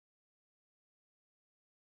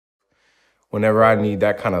Whenever I need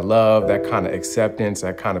that kind of love, that kind of acceptance,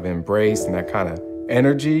 that kind of embrace, and that kind of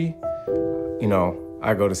energy, you know,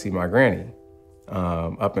 I go to see my granny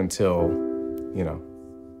up until, you know,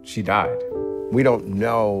 she died. We don't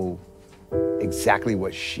know exactly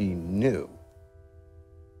what she knew.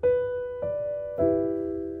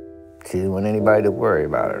 She didn't want anybody to worry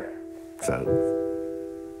about her. So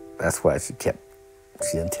that's why she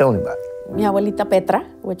didn't tell anybody. Mi abuelita Petra,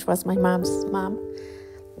 which was my mom's mom,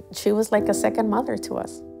 she was like a second mother to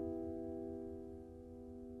us.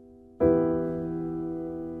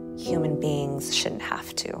 Human beings shouldn't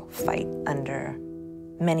have to fight under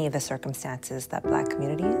many of the circumstances that Black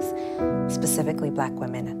communities, specifically Black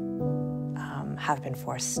women, have been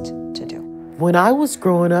forced to do. When I was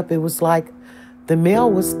growing up, it was like the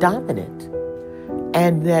male was dominant,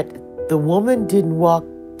 and that the woman didn't walk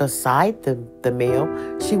beside the male,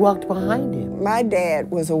 she walked behind him. My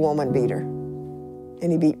dad was a woman beater,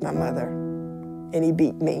 and he beat my mother, and he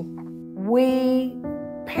beat me. We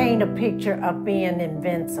paint a picture of being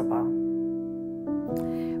invincible.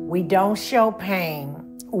 We don't show pain.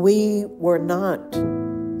 We were not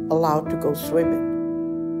allowed to go swimming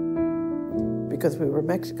because we were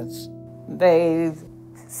Mexicans. They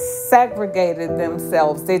segregated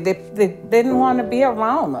themselves. They didn't want to be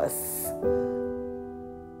around us.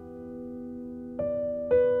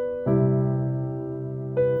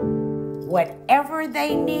 Whatever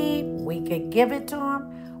they need, we could give it to them.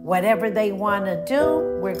 Whatever they want to do,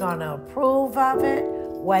 we're going to approve of it.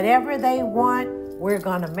 Whatever they want, we're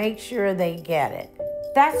going to make sure they get it.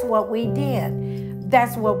 That's what we did.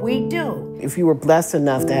 That's what we do. If you were blessed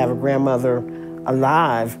enough to have a grandmother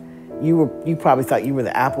alive, you probably thought you were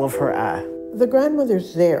the apple of her eye. The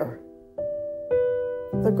grandmother's there.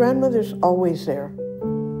 The grandmother's always there.